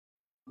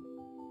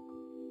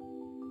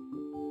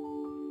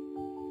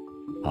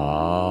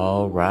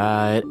All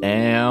right,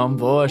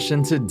 Ambush.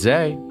 And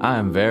today I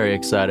am very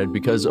excited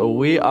because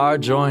we are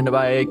joined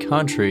by a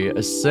country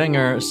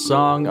singer,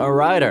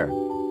 songwriter.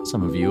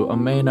 Some of you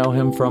may know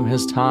him from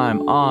his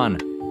time on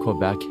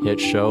Quebec hit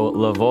show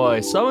La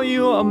Voix. Some of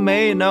you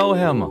may know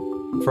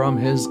him from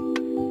his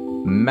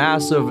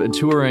massive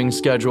touring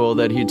schedule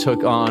that he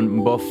took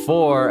on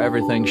before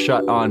everything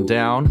shut on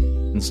down.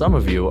 And some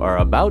of you are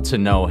about to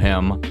know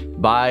him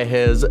by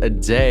his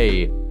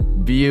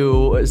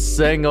debut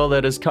single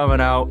that is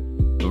coming out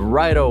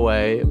right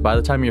away. By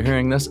the time you're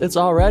hearing this, it's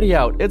already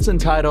out. It's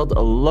entitled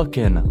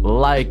Looking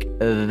Like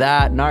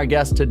That. And our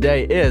guest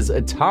today is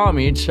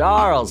Tommy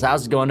Charles.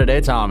 How's it going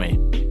today, Tommy?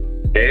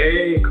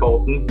 Hey,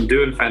 Colton. I'm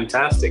doing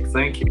fantastic.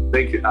 Thank you.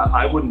 Thank you.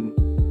 I wouldn't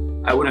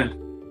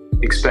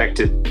expect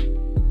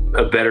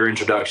a better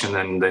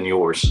introduction than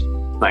yours.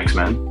 Thanks,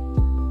 man.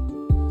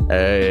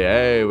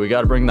 Hey, we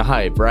got to bring the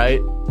hype, right?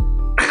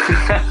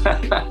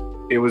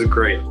 It was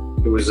great.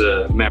 It was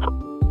memorable.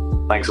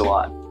 Thanks a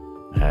lot.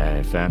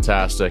 Hey,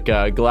 fantastic.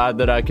 Glad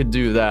that I could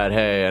do that.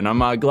 Hey, and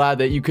I'm glad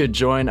that you could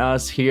join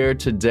us here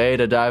today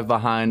to dive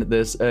behind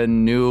this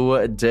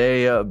new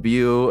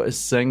debut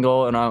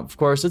single. And of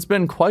course, it's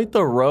been quite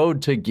the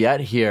road to get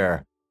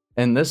here.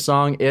 And this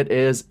song,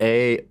 it's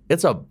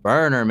a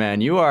burner,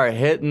 man. You are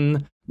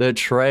hitting the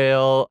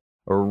trail,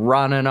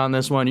 running on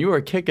this one. You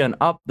are kicking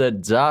up the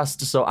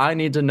dust. So I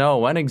need to know,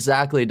 when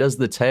exactly does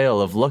the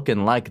tale of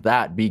Looking Like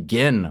That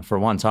begin for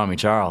one Tommy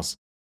Charles?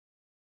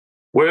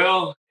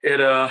 Well,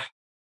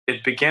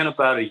 it began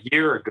about a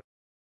year ago.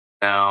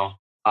 Now,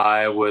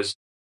 I was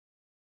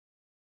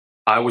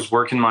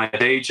working my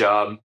day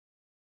job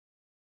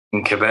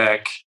in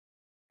Quebec,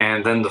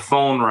 and then the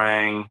phone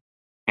rang,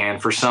 and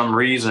for some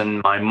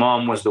reason, my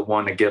mom was the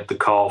one to get the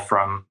call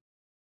from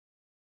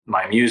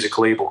my music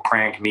label,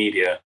 Crank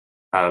Media,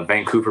 a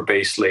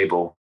Vancouver-based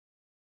label.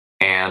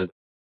 And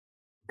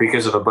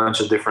because of a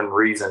bunch of different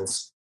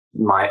reasons,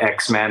 my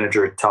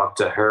ex-manager talked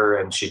to her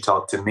and she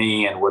talked to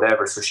me and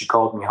whatever. So she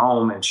called me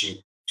home and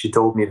she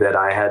told me that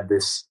I had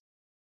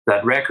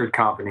that record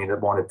company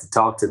that wanted to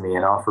talk to me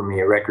and offer me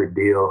a record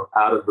deal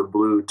out of the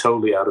blue,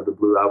 totally out of the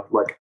blue.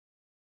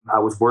 I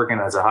was working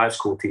as a high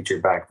school teacher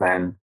back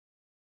then.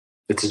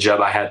 It's a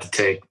job I had to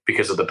take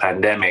because of the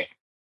pandemic.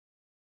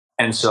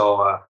 And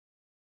so,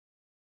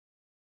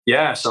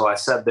 so I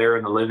sat there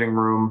in the living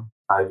room.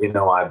 I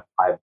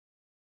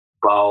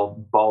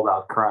bawled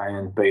out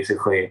crying,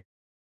 basically.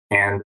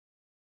 And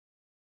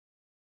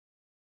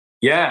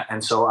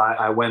and so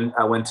I went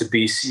to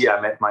BC.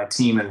 I met my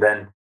team, and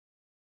then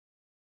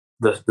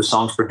the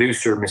song's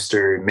producer,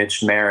 Mr.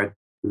 Mitch Merritt,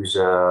 who's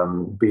a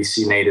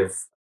BC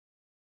native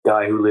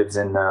guy who lives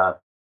in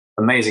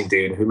amazing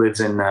dude who lives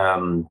in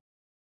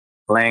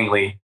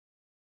Langley.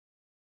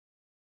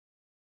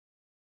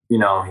 You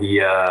know,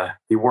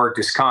 he worked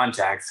his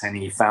contacts and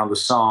he found a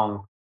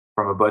song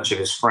from a bunch of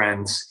his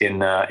friends in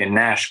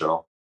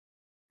Nashville,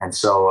 and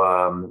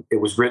so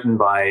it was written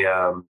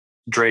by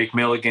Drake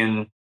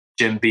Milligan,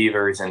 Jim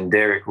Beavers, and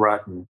Derek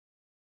Rutten,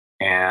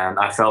 and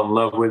I fell in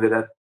love with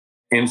it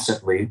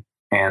instantly.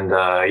 And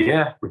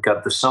we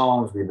got the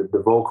songs, we did the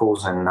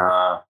vocals, and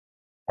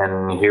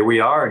here we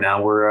are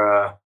now.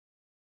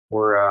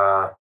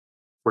 We're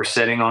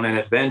setting on an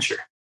adventure.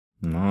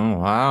 Oh,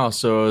 wow.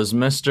 So it was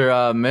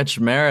Mr. Mitch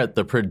Merritt,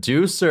 the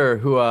producer,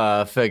 who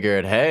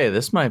figured, hey,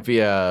 this might be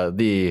a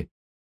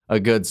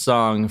good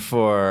song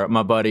for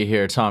my buddy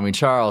here, Tommy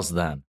Charles,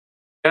 then.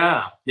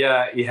 Yeah.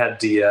 He had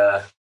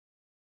the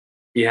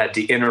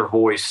inner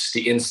voice,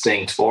 the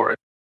instinct for it.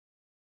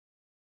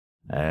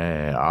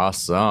 Hey,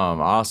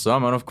 awesome.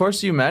 And of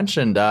course, you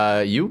mentioned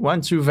you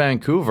went to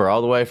Vancouver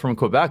all the way from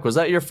Quebec. Was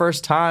that your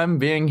first time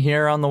being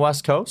here on the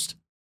West Coast?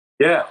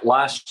 Yeah,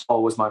 last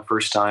fall was my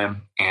first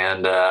time,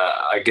 and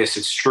I guess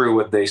it's true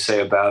what they say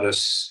about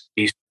us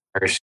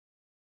Easterners.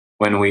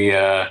 When we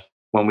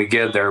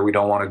get there, we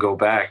don't want to go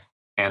back.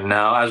 And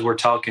now, as we're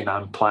talking,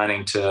 I'm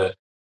planning to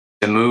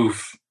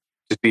move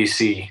to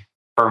BC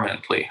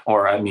permanently,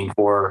 or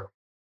for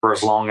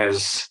as long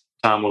as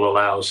time will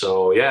allow.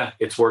 So yeah,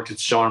 it's worked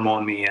its charm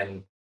on me,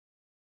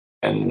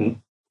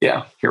 and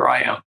yeah, here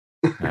I am.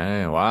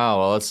 Hey, wow.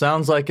 Well, it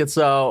sounds like it's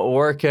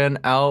working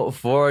out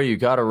for you.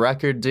 Got a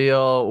record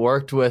deal,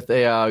 worked with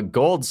a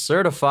gold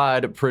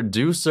certified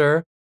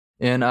producer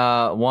in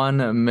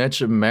one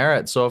Mitch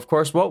Merritt. So, of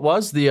course, what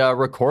was the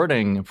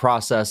recording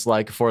process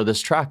like for this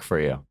track for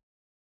you?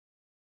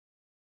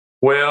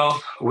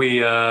 Well,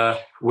 we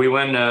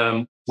went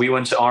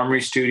to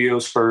Armory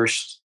Studios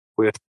first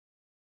with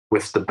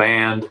the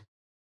band,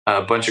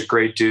 a bunch of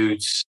great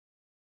dudes.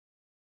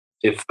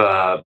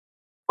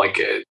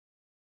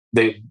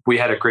 We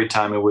had a great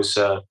time. It was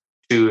a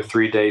 2 or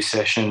 3 day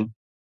session,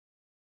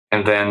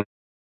 and then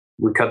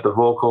we cut the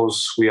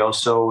vocals. We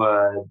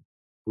also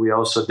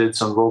did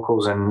some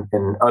vocals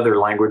in other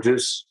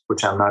languages,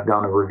 which I'm not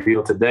going to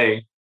reveal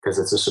today because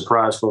it's a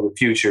surprise for the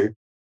future.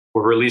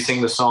 We're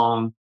releasing the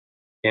song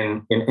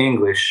in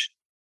English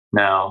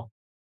now,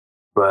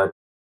 but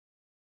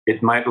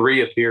it might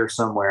reappear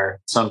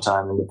somewhere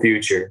sometime in the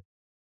future.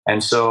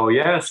 And so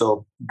yeah,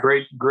 so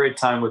great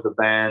time with the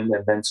band,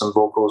 and then some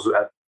vocals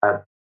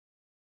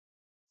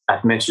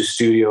at Mitch's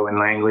studio in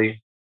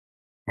Langley,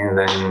 and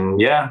then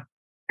yeah,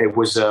 it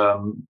was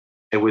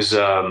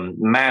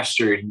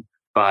mastered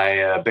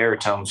by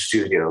Baritone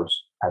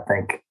Studios. I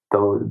think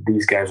though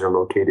these guys are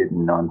located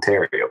in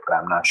Ontario, but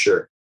I'm not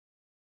sure.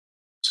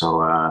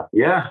 So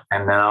yeah,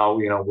 and now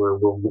we're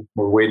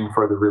waiting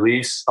for the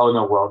release. Oh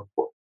no, well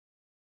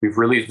we've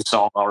released the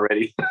song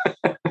already,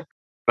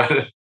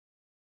 but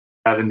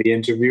having the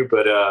interview.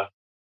 But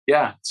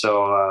yeah,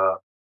 so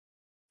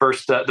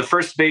the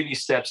first baby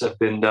steps have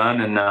been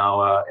done, and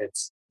now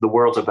it's the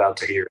world's about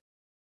to hear it.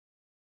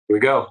 Here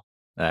we go.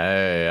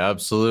 Hey,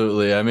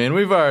 absolutely. I mean,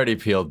 we've already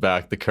peeled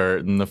back the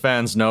curtain. The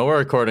fans know we're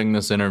recording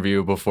this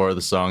interview before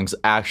the song's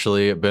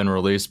actually been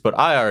released, but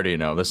I already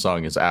know the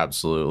song is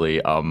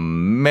absolutely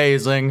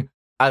amazing.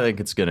 I think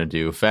it's going to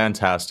do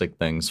fantastic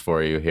things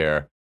for you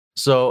here.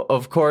 So,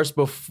 of course,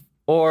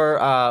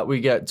 before we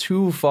get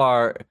too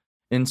far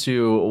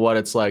into what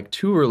it's like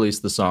to release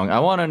the song, I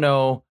want to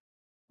know,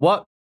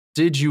 what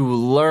did you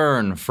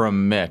learn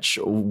from Mitch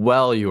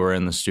while you were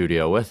in the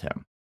studio with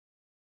him?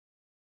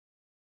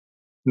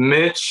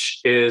 Mitch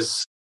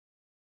is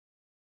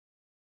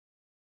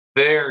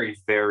very,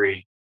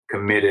 very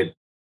committed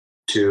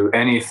to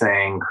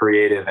anything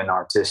creative and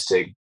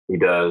artistic he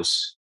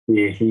does.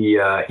 He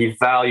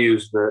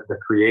values the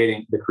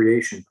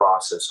creation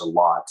process a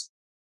lot.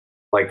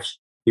 Like,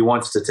 he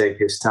wants to take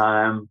his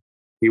time.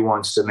 He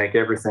wants to make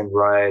everything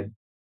right.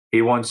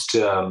 He wants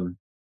to.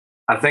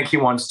 I think he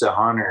wants to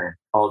honor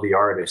all the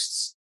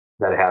artists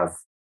that have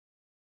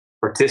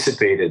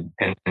participated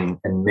in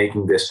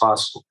making this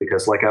possible.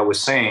 Because, like I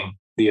was saying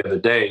the other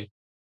day,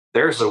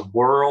 there's a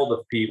world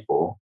of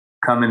people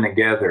coming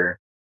together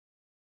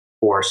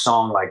for a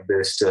song like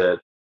this to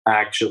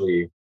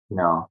actually,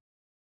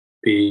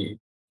 be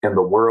in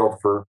the world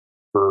for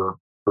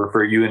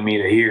you and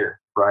me to hear.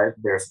 Right?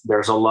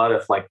 There's a lot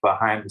of like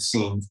behind the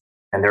scenes,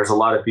 and there's a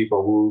lot of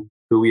people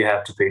who we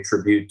have to pay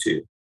tribute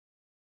to.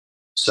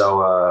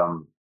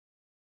 So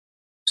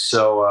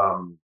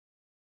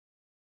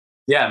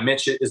yeah,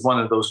 Mitch is one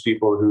of those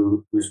people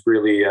who's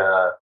really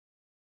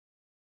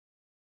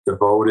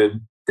devoted,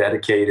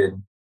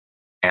 dedicated,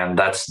 and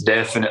that's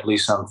definitely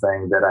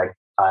something that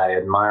I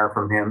admire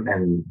from him,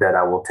 and that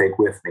I will take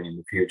with me in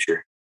the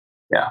future.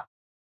 Yeah.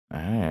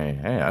 Hey,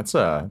 that's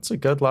a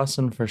good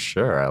lesson for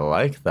sure. I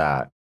like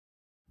that.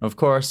 Of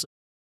course,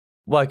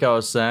 like I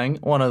was saying,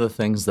 one of the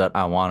things that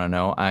I want to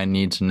know, I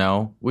need to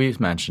know, we've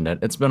mentioned it.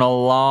 It's been a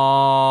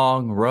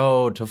long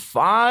road to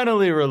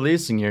finally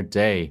releasing your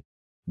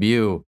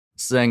debut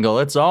single.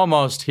 It's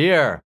almost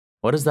here.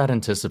 What is that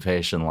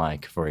anticipation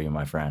like for you,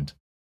 my friend?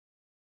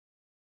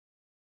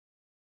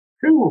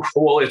 Whew.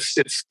 Well, it's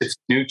a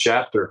new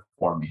chapter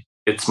for me.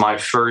 It's my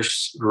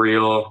first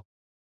real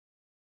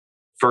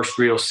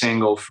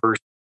single,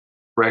 first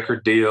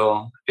record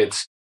deal.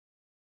 It's,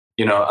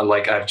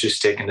 like, I've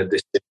just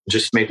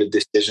just made the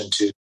decision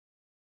to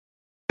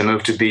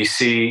move to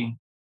BC.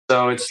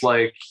 So it's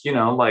like,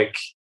 like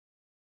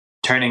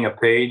turning a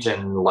page,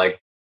 and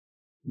like,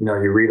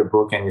 you read a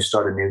book and you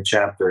start a new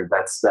chapter.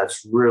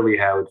 That's really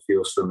how it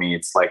feels for me.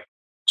 It's like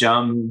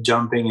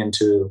jumping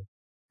into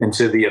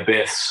the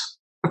abyss.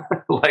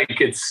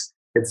 Like, it's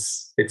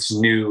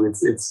new.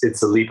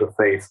 It's a leap of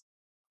faith,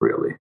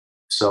 really.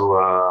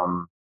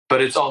 So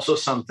but it's also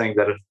something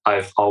that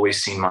I've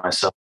always seen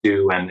myself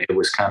do, and it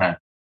was kind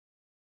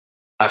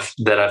of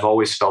that I've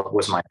always felt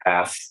was my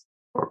path,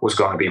 or was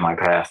going to be my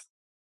path.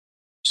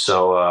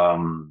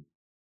 So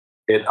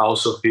it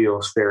also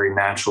feels very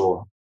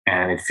natural,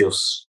 and it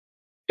feels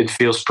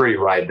pretty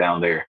right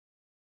down there.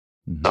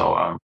 Mm-hmm.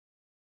 So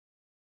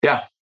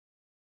yeah.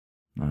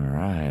 All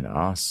right,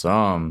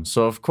 awesome.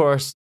 So of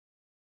course,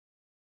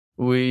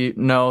 we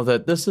know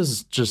that this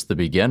is just the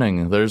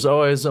beginning. There's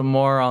always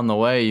more on the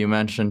way. You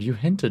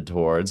hinted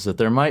towards that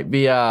there might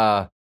be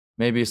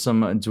maybe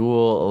some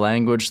dual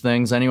language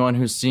things. Anyone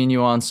who's seen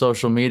you on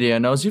social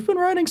media knows you've been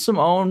writing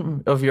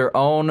some of your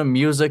own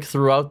music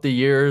throughout the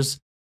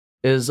years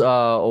as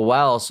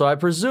well. So I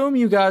presume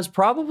you guys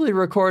probably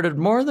recorded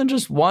more than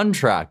just one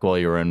track while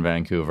you were in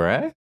Vancouver,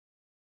 eh?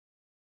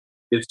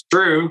 It's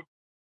true.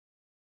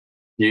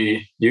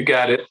 You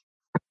got it.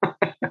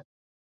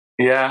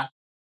 Yeah.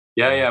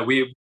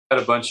 We've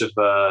got a bunch of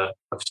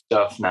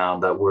stuff now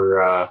that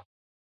we're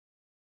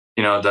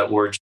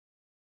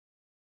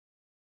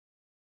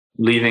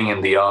leaving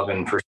in the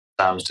oven for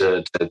times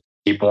to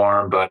keep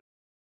warm. But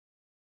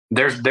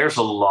there's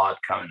a lot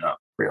coming up,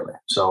 really.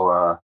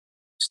 So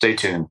stay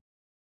tuned.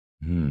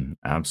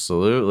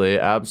 Absolutely.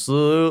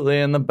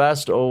 And the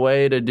best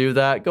way to do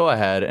that, go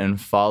ahead and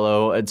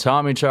follow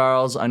Tommy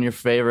Charles on your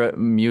favorite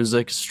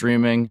music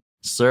streaming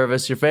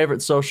service, your favorite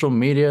social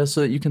media,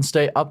 so that you can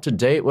stay up to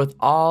date with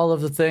all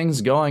of the things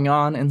going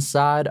on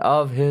inside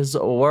of his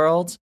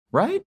world,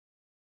 right?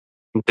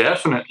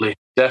 Definitely.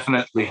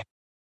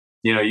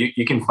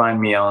 You can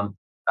find me out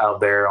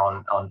there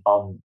on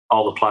all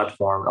the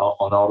platforms,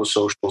 on all the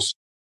socials.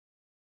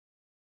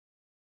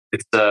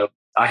 It's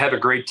I have a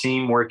great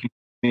team working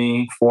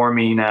me for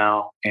me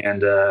now,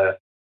 and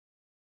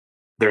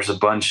there's a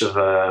bunch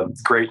of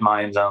great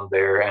minds out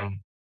there,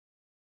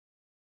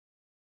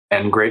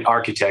 and great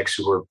architects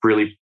who are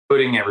really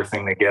putting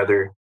everything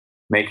together,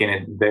 making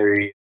it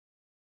very,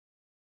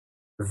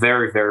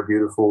 very, very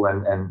beautiful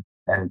and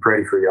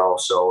pretty for y'all.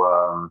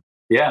 So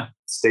yeah,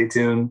 stay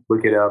tuned,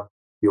 look it up,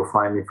 you'll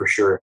find me for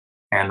sure,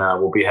 and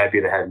we'll be happy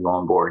to have you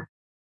on board.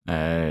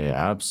 Hey,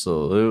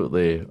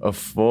 absolutely.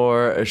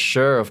 For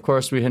sure. Of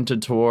course, we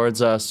hinted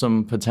towards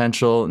some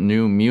potential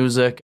new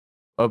music,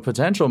 a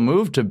potential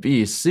move to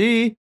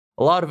BC,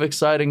 a lot of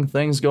exciting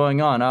things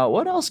going on.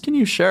 What else can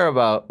you share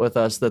about with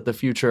us that the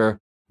future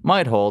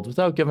might hold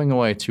without giving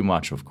away too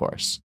much, of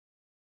course?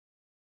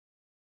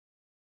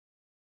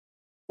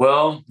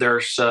 Well,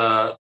 there's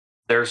a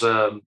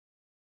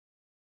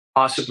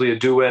possibly a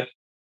duet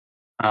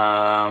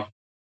uh,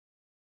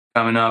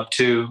 coming up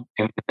too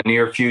in the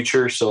near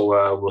future,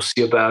 so we'll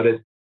see about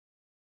it.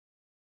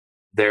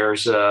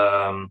 There's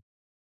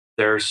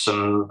there's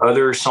some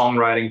other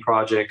songwriting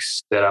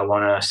projects that I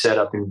want to set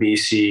up in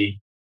BC,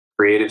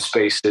 creative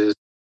spaces.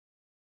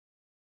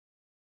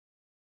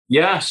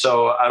 Yeah,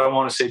 so I don't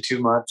want to say too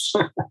much,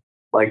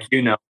 like,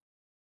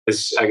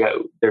 'cause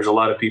there's a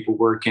lot of people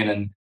working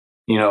and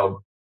you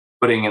know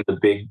putting in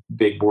the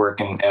big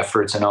work and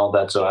efforts and all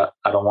that. So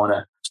I don't want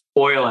to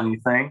spoil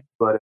anything,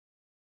 but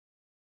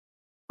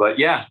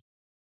yeah,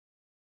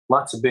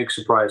 lots of big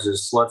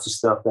surprises, lots of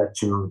stuff that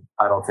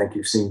I don't think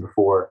you've seen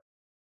before,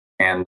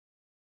 and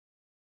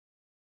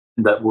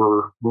that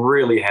we're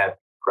really happy,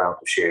 proud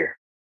to share.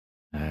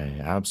 Hey,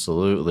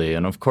 absolutely.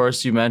 And of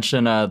course, you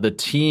mentioned the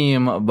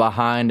team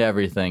behind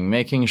everything,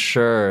 making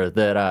sure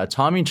that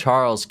Tommy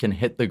Charles can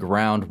hit the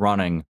ground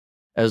running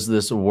as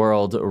this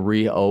world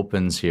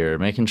reopens here,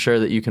 making sure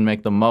that you can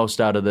make the most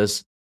out of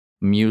this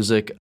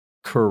music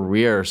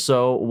career.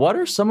 So, what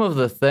are some of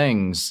the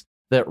things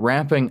that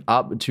ramping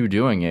up to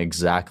doing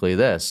exactly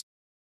this,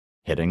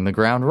 hitting the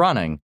ground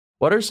running?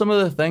 What are some of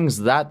the things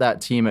that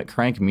that team at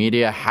Crank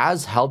Media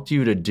has helped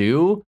you to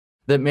do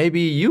that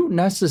maybe you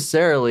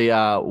necessarily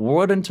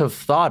wouldn't have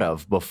thought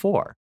of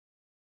before?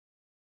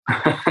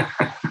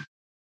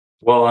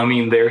 Well, I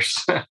mean,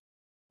 there's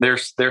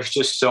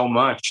just so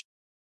much.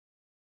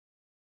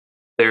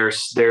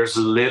 There's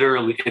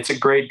literally, it's a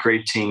great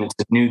team. It's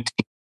a new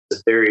team. It's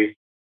a very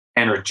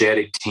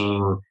energetic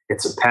team.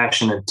 It's a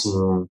passionate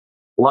team.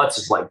 Lots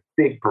of like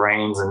big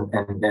brains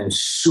and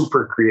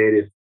super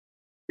creative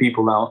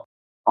people out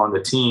on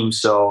the team.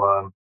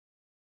 So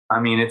I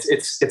mean,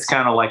 it's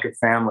kind of like a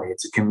family.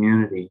 It's a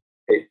community.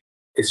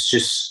 It's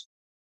just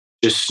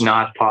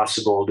not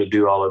possible to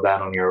do all of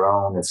that on your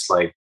own. It's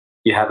like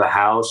you have a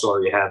house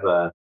or you have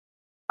a,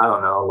 I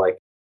don't know, like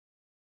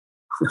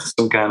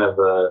some kind of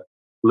a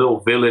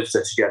little village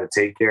that you got to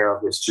take care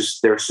of. It's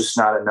just, there's just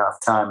not enough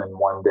time in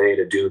one day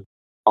to do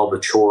all the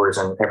chores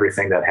and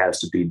everything that has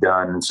to be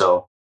done. And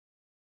so,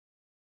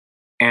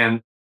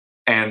 and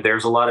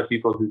there's a lot of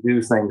people who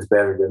do things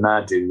better than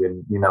I do.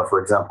 And, for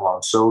example,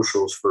 on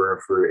socials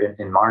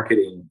in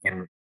marketing,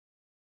 in,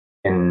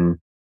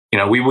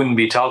 we wouldn't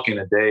be talking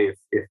today if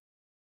it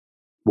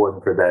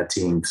wasn't for that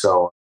team.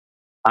 So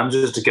I'm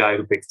just a guy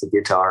who picks the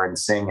guitar and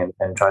sing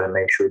and try to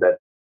make sure that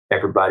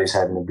everybody's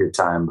having a good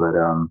time. But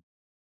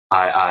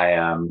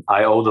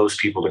I owe those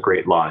people a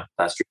great lot.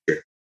 That's for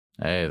sure.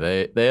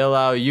 Hey, they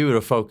allow you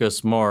to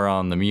focus more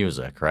on the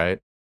music, right?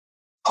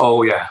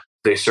 Oh yeah,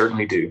 they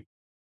certainly do.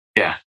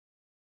 Yeah.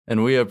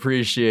 And we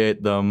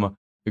appreciate them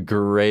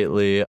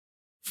greatly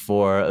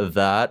for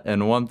that.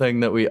 And one thing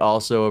that we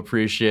also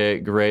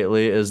appreciate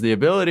greatly is the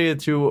ability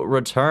to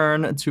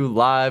return to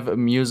live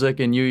music.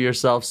 And you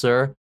yourself,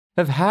 sir,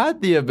 have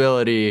had the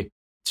ability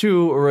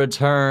to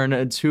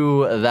return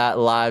to that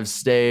live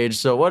stage.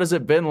 So what has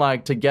it been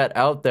like to get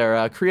out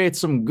there, create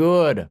some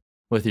good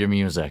with your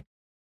music?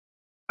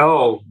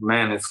 Oh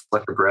man, it's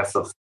like a breath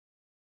of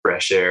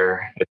fresh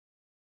air.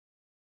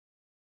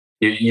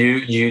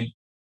 You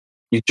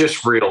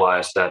just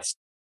realize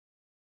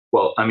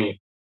well, I mean,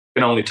 I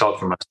can only talk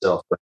for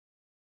myself, but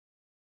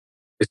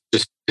it's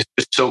just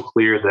so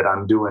clear that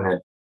I'm doing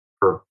it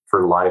for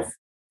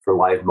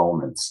live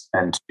moments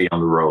and to be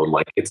on the road.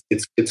 Like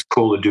it's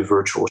cool to do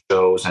virtual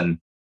shows and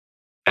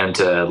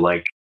to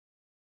like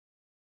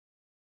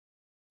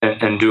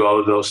and do all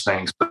of those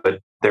things, but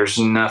there's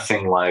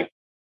nothing like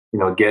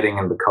getting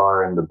in the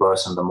car and the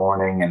bus in the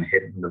morning and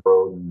hitting the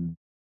road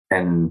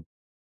and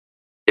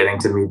getting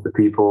to meet the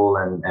people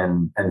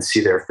and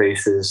see their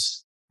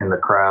faces in the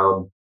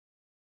crowd.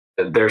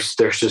 There's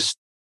just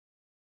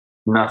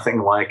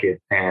nothing like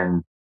it,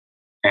 and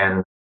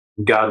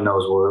God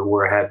knows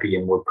we're happy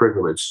and we're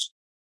privileged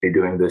to be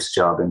doing this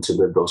job and to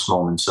live those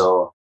moments.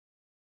 So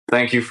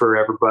thank you for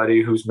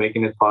everybody who's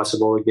making it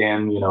possible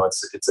again.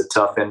 It's a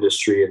tough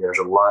industry and there's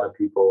a lot of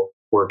people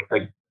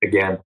working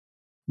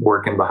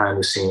behind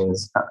the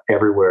scenes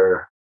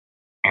everywhere.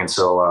 And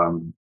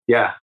so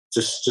yeah,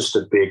 just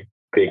a big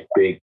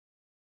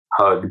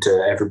hug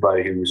to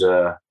everybody who's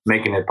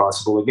making it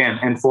possible again,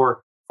 and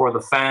for the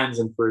fans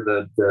and for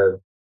the the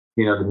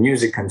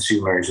music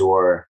consumers who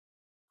are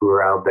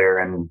out there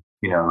and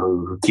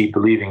who keep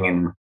believing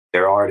in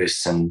their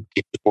artists and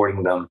keep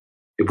supporting them.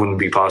 It wouldn't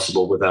be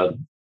possible without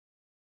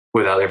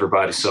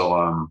everybody.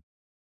 So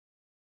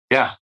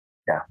yeah.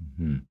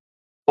 Mm-hmm.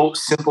 Oh,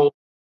 simple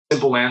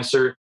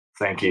answer.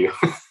 Thank you.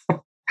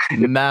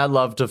 Mad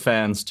love to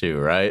fans too,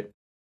 right?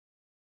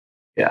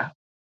 Yeah.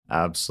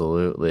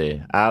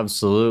 Absolutely.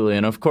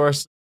 And of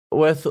course,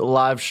 with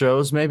live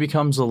shows, maybe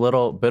comes a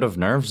little bit of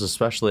nerves,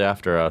 especially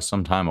after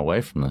some time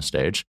away from the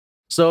stage.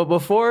 So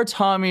before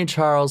Tommy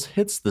Charles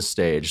hits the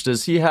stage,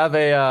 does he have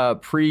a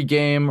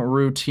pre-game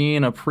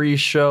routine, a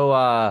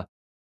pre-show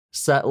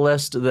set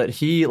list that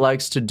he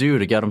likes to do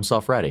to get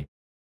himself ready?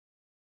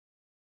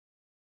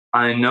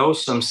 I know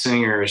some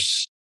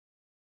singers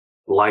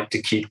like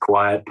to keep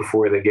quiet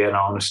before they get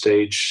on a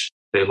stage.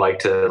 They like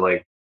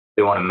to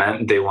they want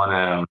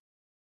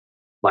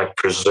to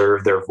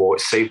preserve their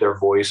voice, save their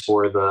voice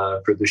for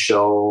the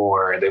show,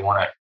 or they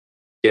want to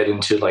get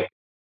into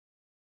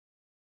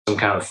some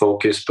kind of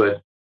focus.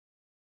 But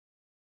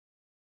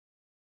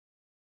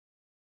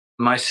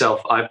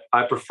myself, I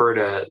prefer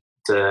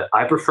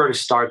to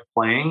start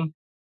playing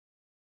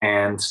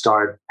and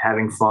start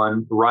having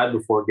fun right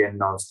before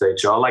getting on stage.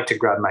 So I like to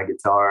grab my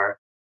guitar.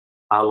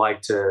 I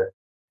like to,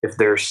 if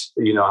there's,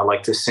 I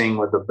like to sing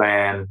with the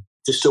band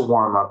just to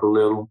warm up a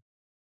little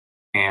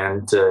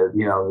and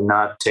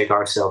not take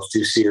ourselves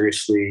too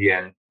seriously,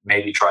 and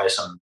maybe try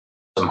some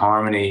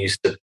harmonies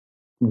to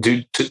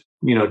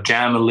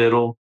jam a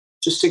little,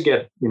 just to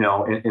get, in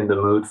the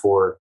mood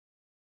for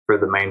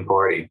the main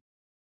party.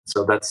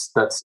 So that's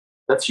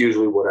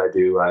usually what I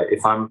do.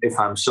 If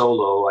I'm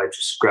solo, I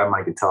just grab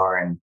my guitar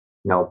and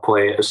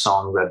play a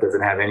song that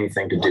doesn't have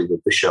anything to do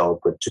with the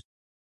show, but just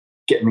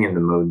get me in the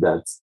mood.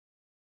 That's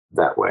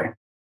that way.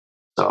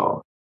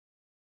 So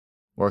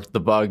work the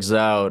bugs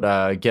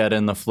out, get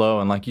in the flow,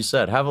 and like you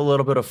said, have a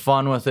little bit of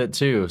fun with it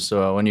too.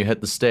 So when you hit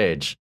the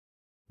stage,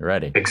 you're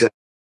ready. Exactly.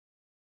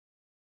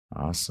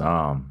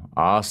 Awesome.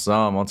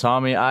 Well,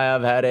 Tommy, I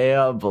have had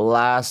a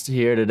blast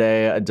here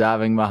today,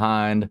 diving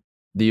behind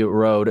the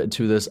road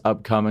to this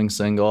upcoming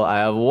single. I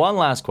have one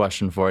last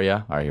question for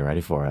you. Are you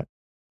ready for it?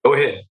 Go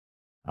ahead.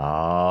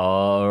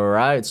 All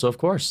right. So, of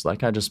course,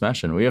 like I just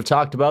mentioned, we have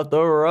talked about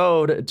the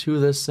road to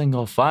this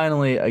single,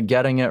 finally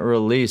getting it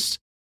released.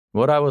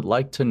 What I would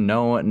like to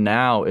know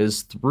now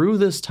is, through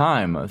this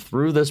time,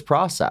 through this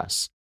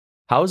process,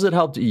 how has it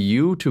helped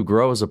you to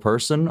grow as a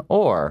person,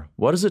 or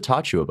what has it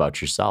taught you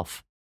about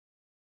yourself?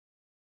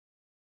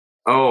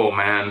 Oh,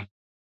 man.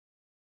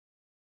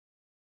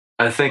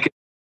 I think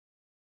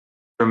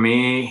for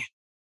me,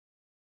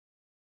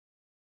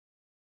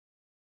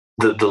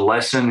 the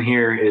lesson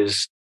here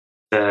is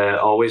to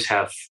always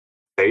have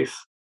faith,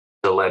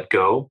 to let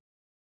go.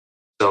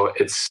 So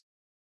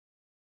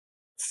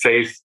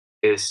faith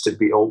is to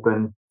be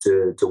open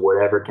to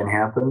whatever can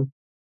happen.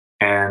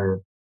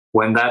 And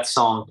when that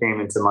song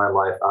came into my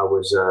life,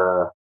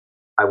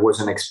 I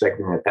wasn't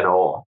expecting it at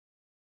all.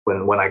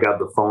 When I got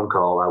the phone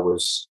call, I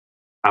was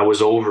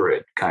over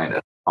it, kind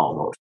of,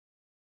 almost.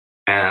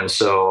 And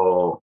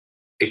so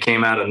it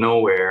came out of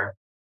nowhere,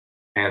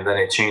 and then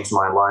it changed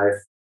my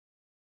life.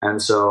 And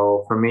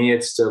so for me,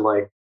 it's to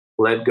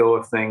let go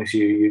of things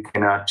you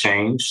cannot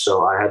change.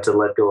 So I had to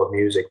let go of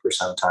music for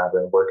some time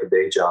and work a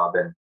day job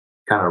and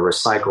kind of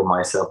recycle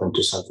myself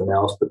into something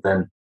else. But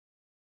then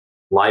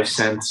life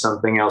sent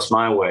something else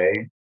my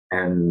way,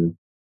 and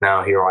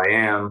now here I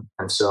am.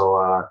 And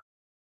so,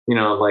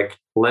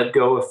 let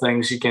go of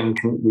things you can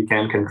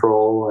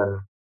control, and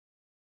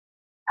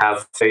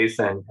have faith,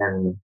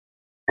 and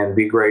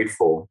be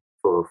grateful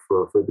for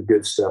the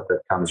good stuff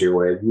that comes your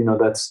way.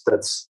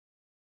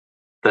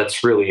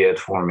 That's really it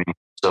for me.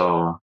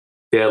 So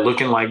yeah,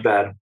 looking like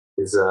that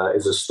is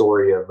a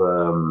story of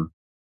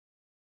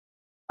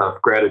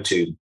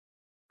gratitude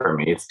for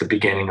me. It's the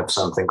beginning of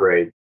something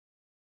great.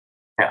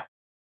 Yeah.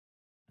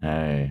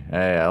 Hey,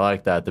 I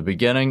like that. The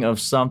beginning of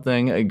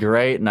something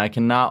great, and I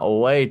cannot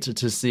wait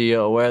to see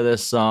where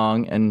this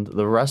song and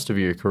the rest of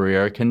your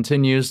career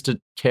continues to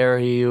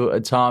carry you.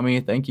 Tommy,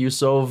 thank you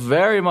so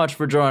very much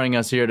for joining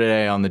us here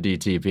today on the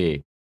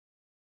DTP.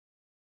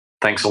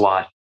 Thanks a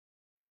lot.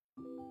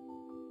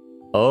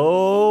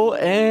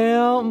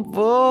 O.M.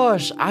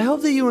 Bush. I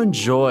hope that you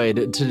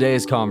enjoyed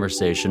today's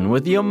conversation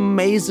with the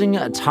amazing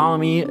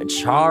Tommy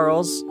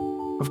Charles.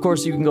 Of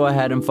course, you can go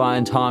ahead and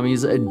find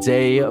Tommy's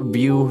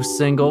debut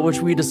single, which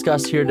we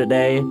discussed here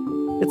today.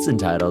 It's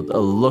entitled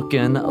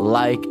Lookin'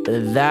 Like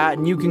That,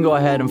 and you can go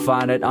ahead and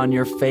find it on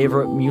your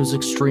favorite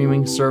music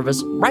streaming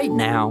service right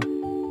now.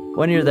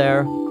 When you're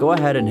there, go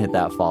ahead and hit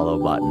that follow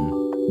button.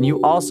 And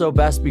you also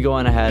best be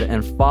going ahead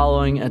and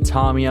following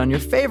Tommy on your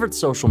favorite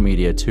social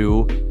media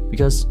too,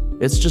 because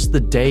it's just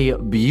the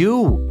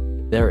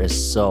debut. There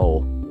is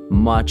so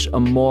much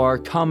more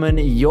coming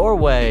your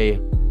way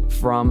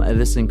from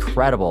this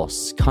incredible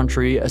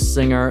country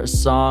singer,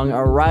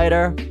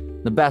 songwriter.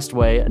 The best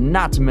way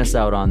not to miss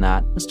out on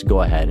that is to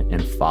go ahead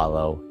and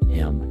follow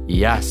him.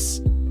 Yes,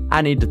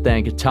 I need to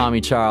thank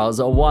Tommy Charles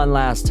one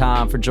last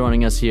time for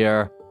joining us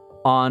here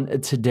on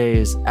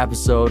today's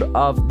episode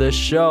of the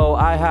show.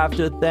 I have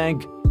to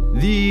thank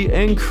the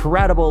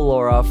incredible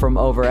Laura from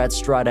over at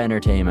Strut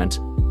Entertainment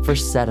for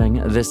setting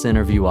this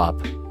interview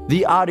up,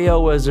 the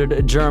audio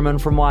wizard German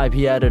from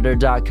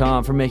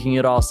ypeditor.com for making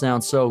it all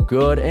sound so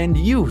good, and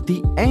you,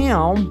 the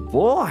Am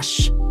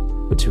Bosch,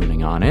 for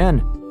tuning on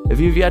in. If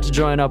you've yet to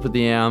join up with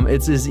the Am,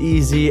 it's as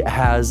easy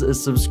as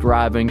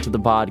subscribing to the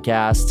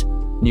podcast.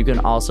 You can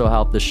also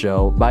help the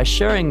show by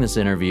sharing this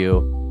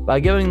interview, by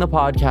giving the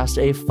podcast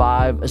a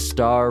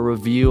 5-star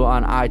review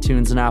on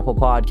iTunes and Apple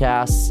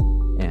Podcasts,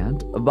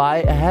 and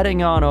by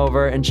heading on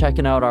over and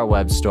checking out our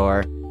web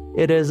store.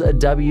 It is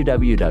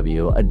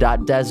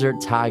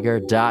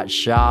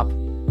www.deserttiger.shop.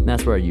 And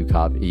that's where you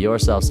copy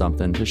yourself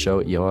something to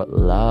show your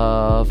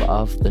love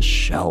of the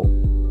show.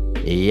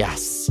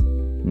 Yes.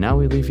 Now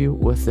we leave you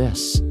with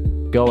this.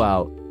 Go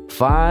out,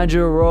 find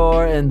your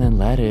roar, and then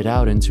let it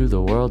out into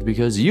the world,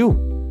 because you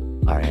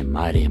are a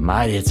mighty,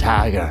 mighty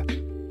tiger.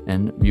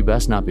 And you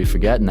best not be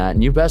forgetting that.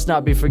 And you best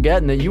not be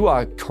forgetting that you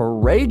are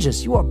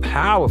courageous, you are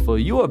powerful,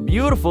 you are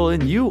beautiful,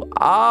 and you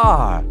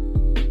are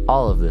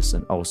all of this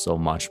and oh so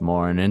much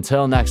more. And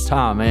until next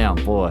time, Am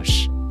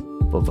Bosch.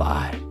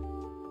 Bye-bye.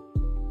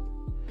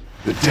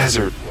 The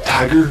Desert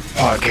Tiger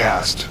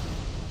Podcast.